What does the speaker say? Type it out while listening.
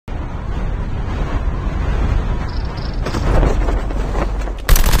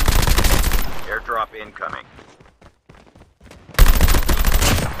incoming.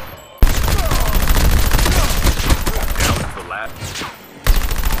 Down to the left.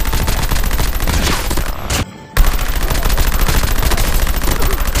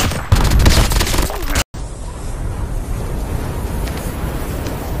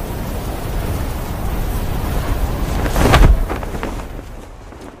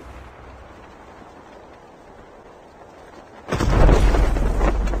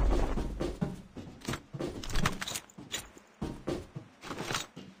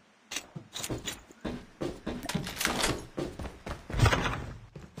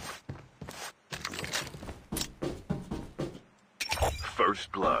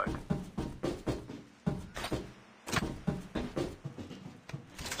 First blood.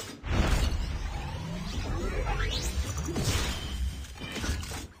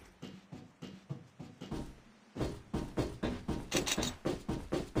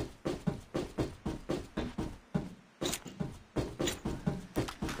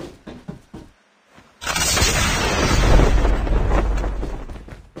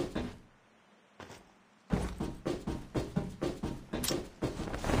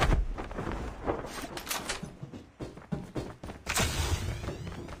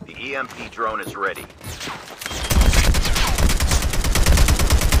 The EMP drone is ready.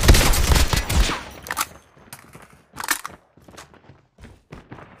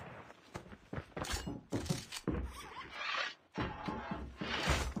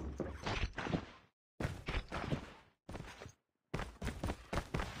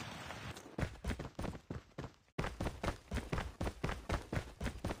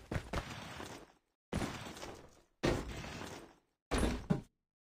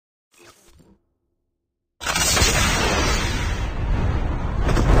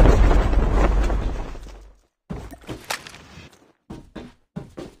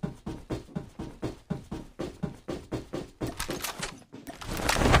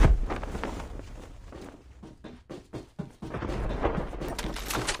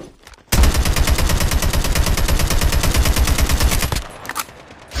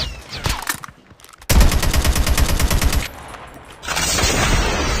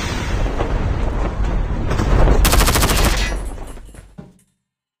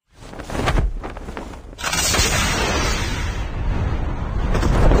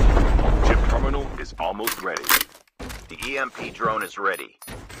 Almost ready. The EMP drone is ready.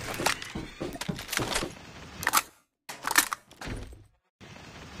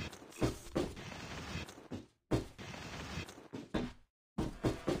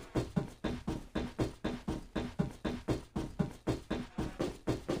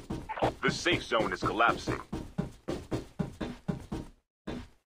 The safe zone is collapsing.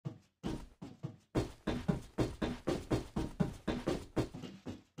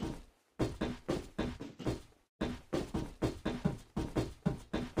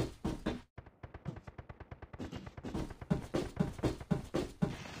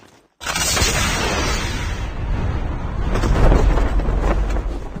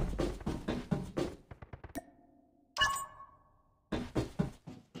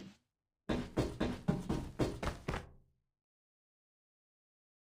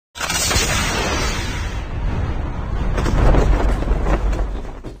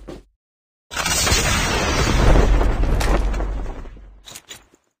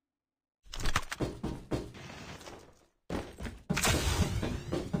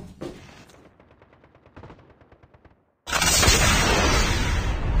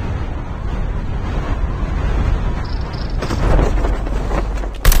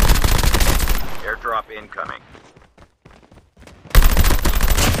 Airdrop incoming.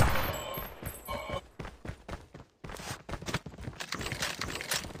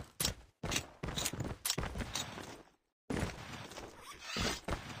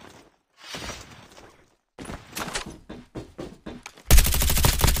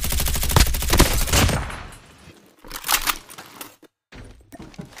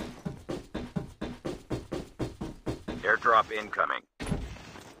 Airdrop incoming.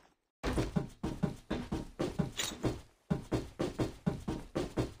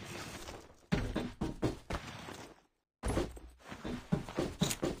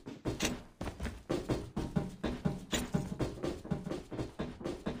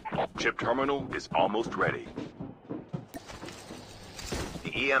 Chip terminal is almost ready.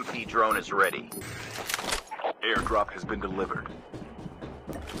 The EMP drone is ready. Airdrop has been delivered.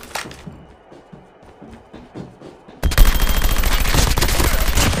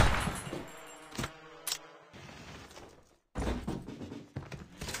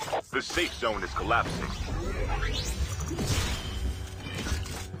 The safe zone is collapsing.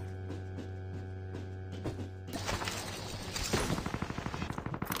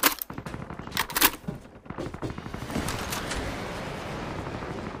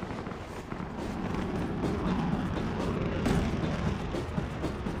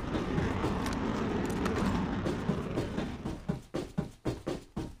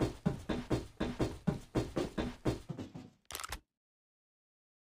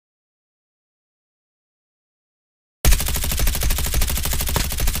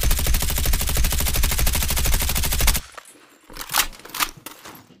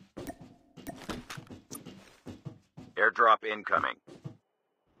 Airdrop incoming.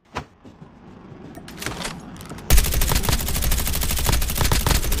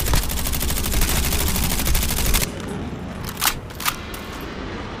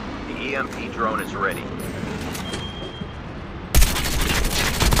 The EMP drone is ready.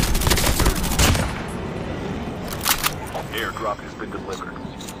 Airdrop has been delivered.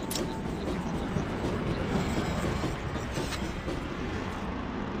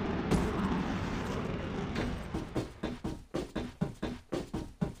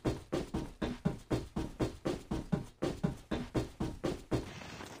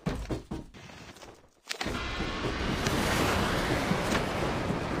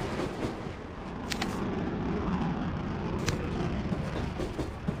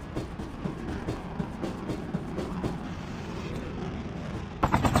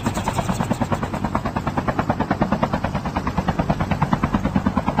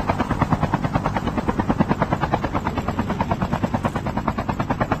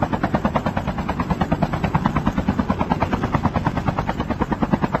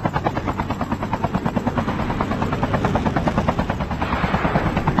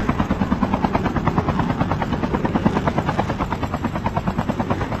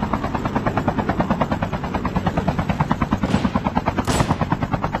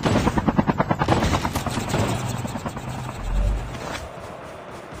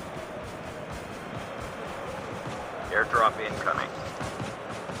 Airdrop incoming.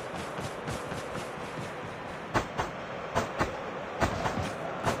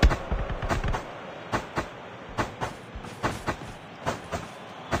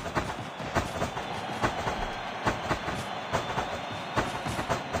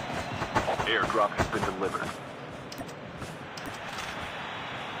 Airdrop has been delivered.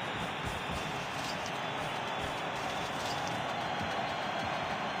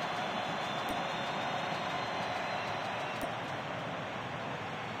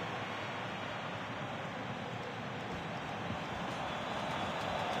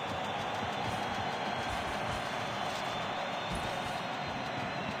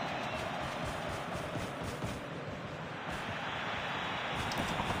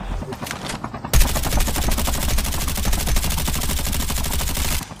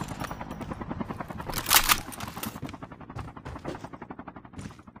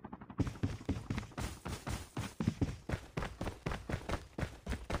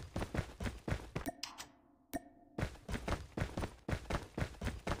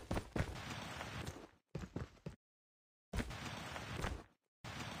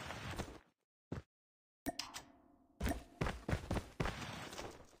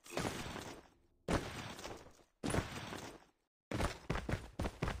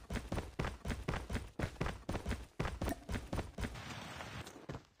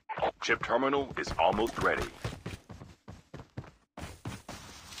 Chip terminal is almost ready.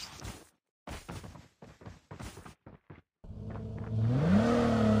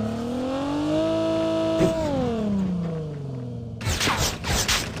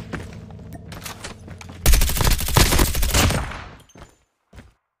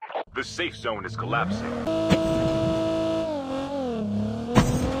 The safe zone is collapsing.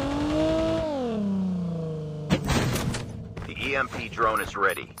 The EMP drone is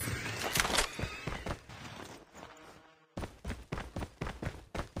ready.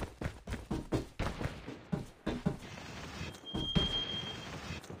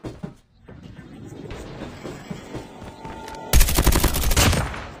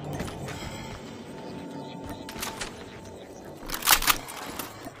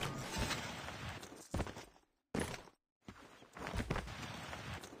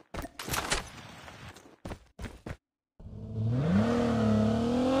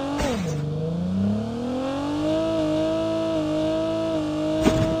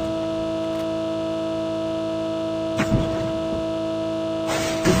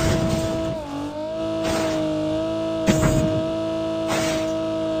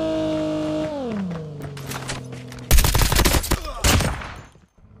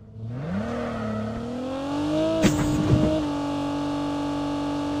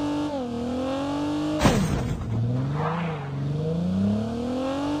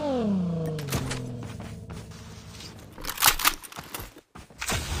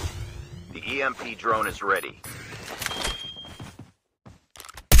 The EMP drone is ready.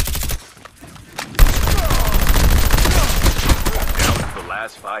 Down to the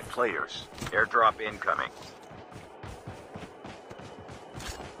last 5 players. Airdrop incoming.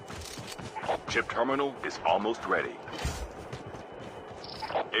 Chip terminal is almost ready.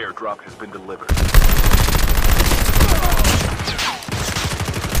 Airdrop has been delivered.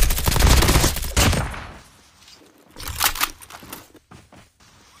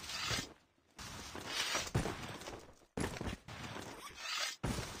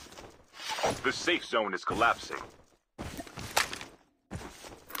 The safe zone is collapsing.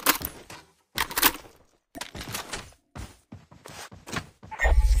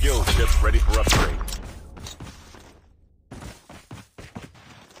 Skill chip ready for upgrade.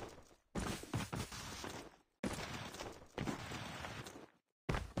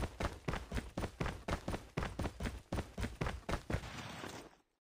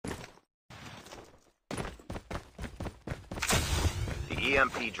 The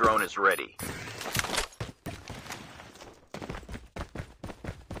EMP drone is ready.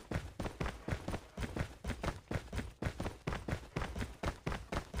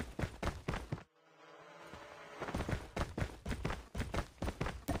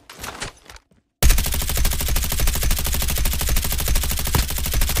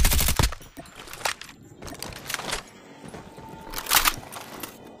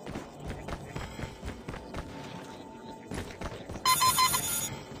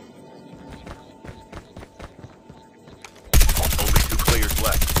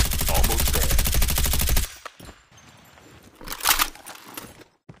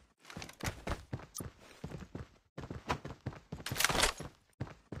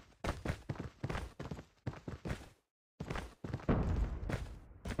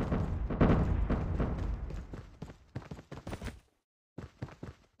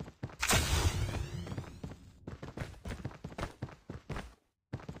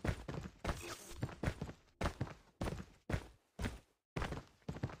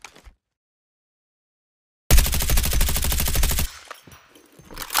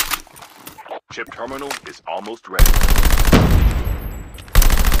 Chip terminal is almost ready.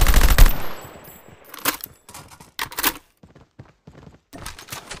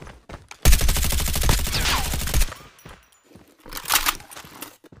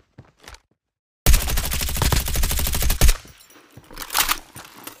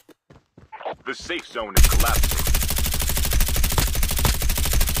 The safe zone is collapsing.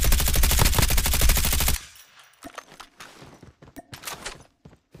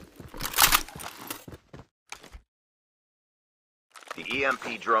 The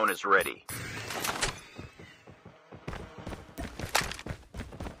EMP drone is ready.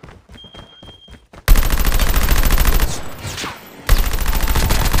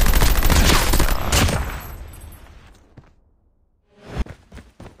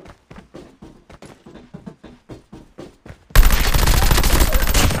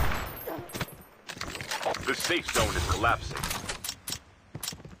 The safe zone is collapsing.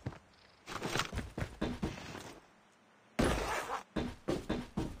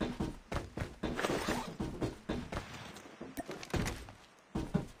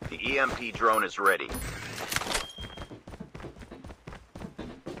 The EMP drone is ready.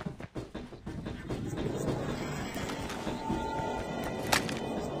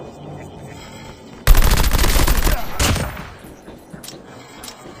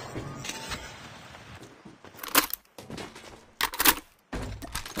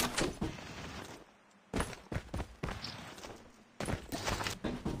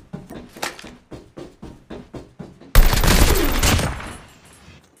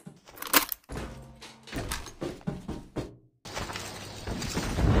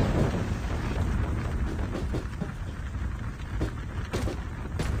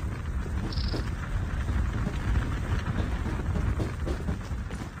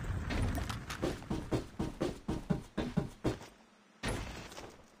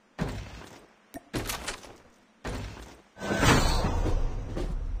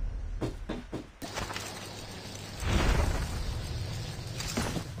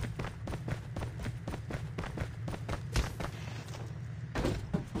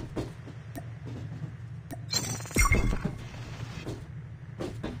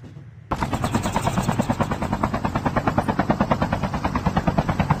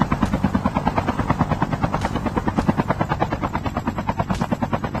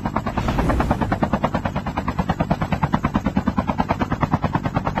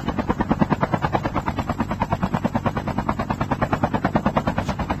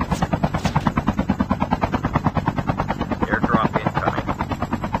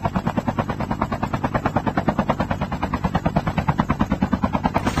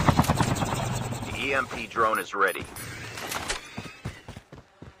 EMP drone is ready.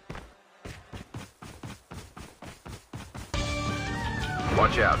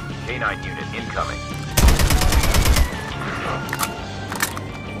 Watch out. K9 unit incoming.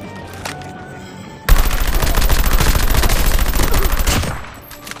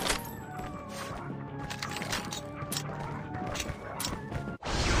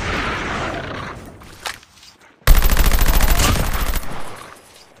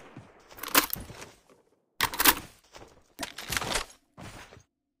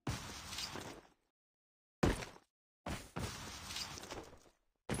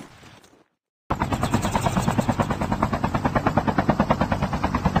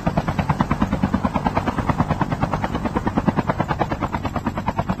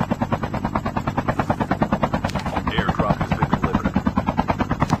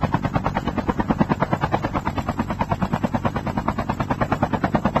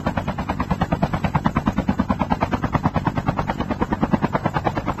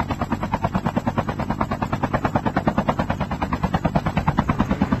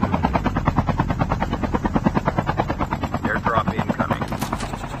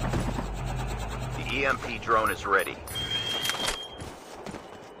 drone is ready.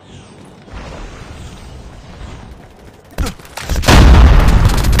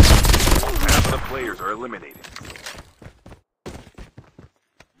 Half of the players are eliminated.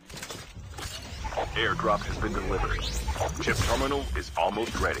 Airdrop has been delivered. Chip terminal is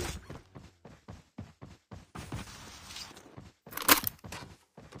almost ready.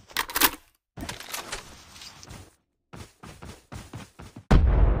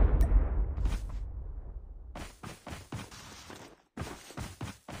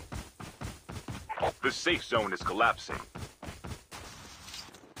 The safe zone is collapsing.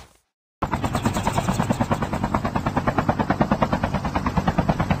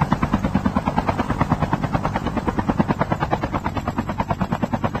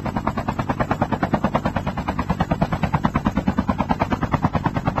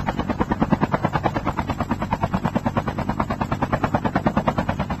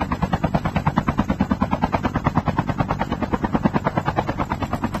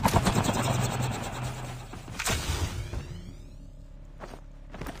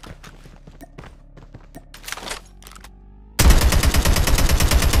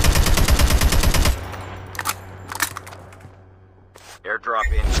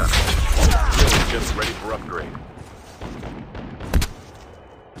 Airdrop incoming. Just ready for upgrade.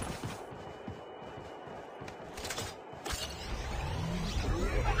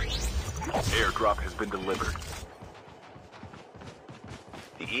 Airdrop has been delivered.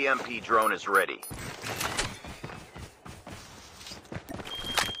 The EMP drone is ready.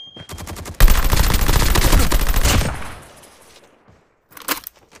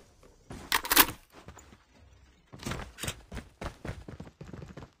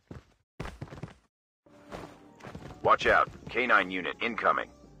 Watch out. K9 unit incoming.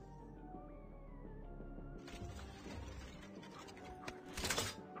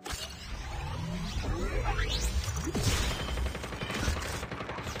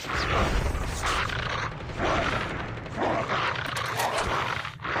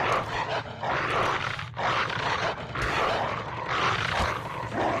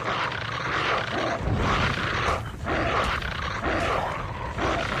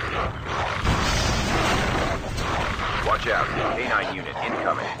 Watch out. K9 unit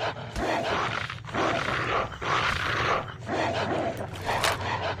incoming.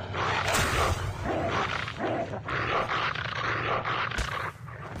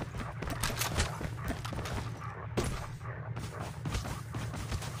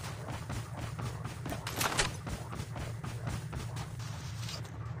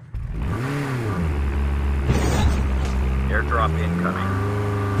 Airdrop incoming.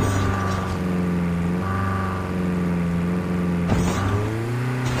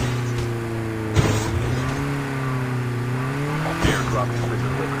 Airdrop has been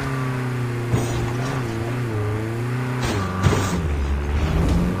delivered.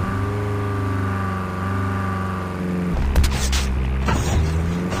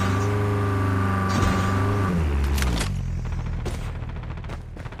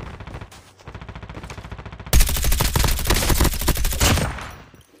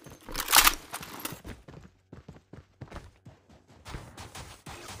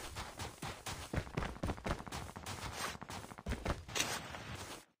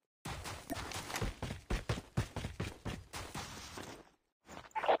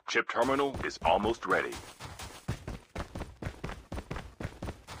 Chip terminal is almost ready.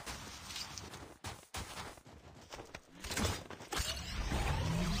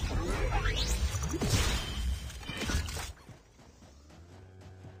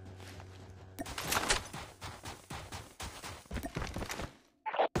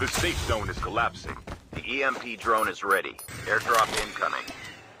 The safe zone is collapsing. The EMP drone is ready. Airdrop incoming.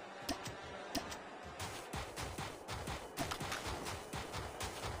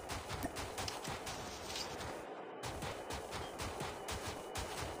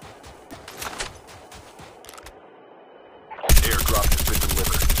 Airdrop has been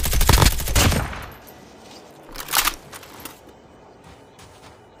delivered.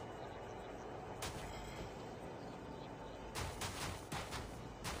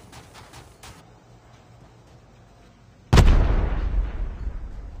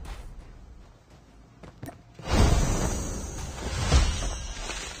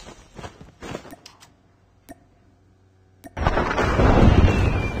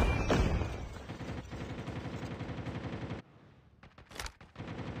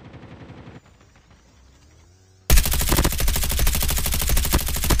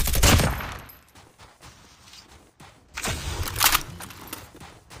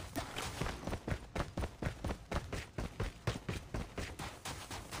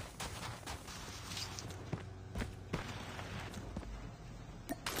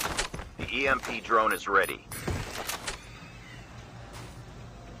 The EMP drone is ready.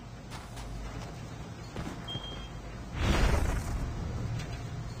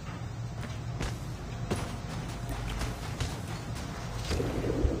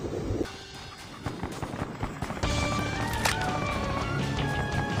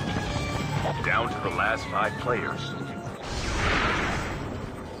 Down to the last 5 players.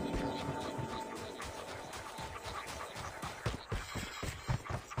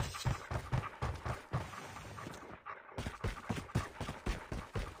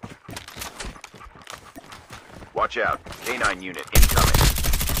 Watch out. K9 unit incoming.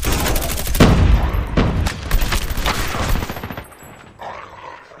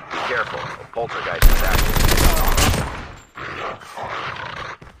 Be careful. The poltergeist is active.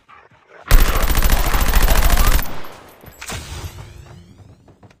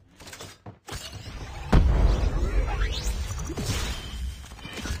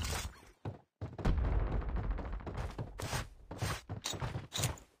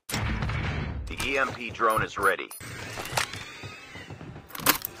 The EMP drone is ready.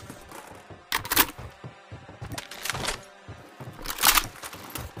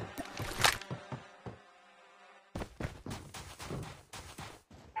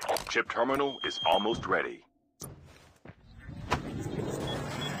 Chip terminal is almost ready.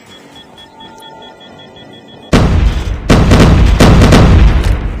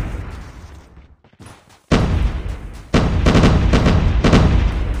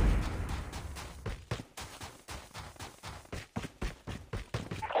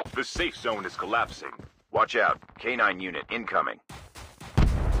 The safe zone is collapsing. Watch out. K9 unit incoming.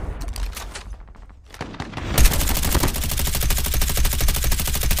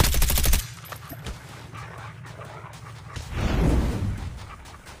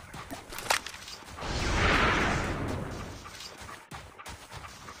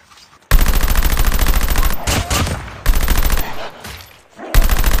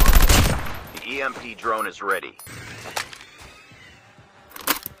 The EMP drone is ready.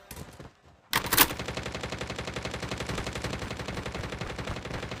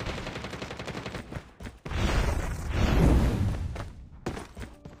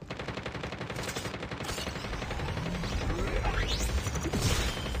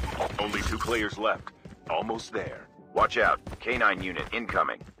 Only 2 players left. Almost there. Watch out. K9 unit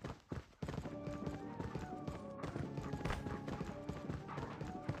incoming.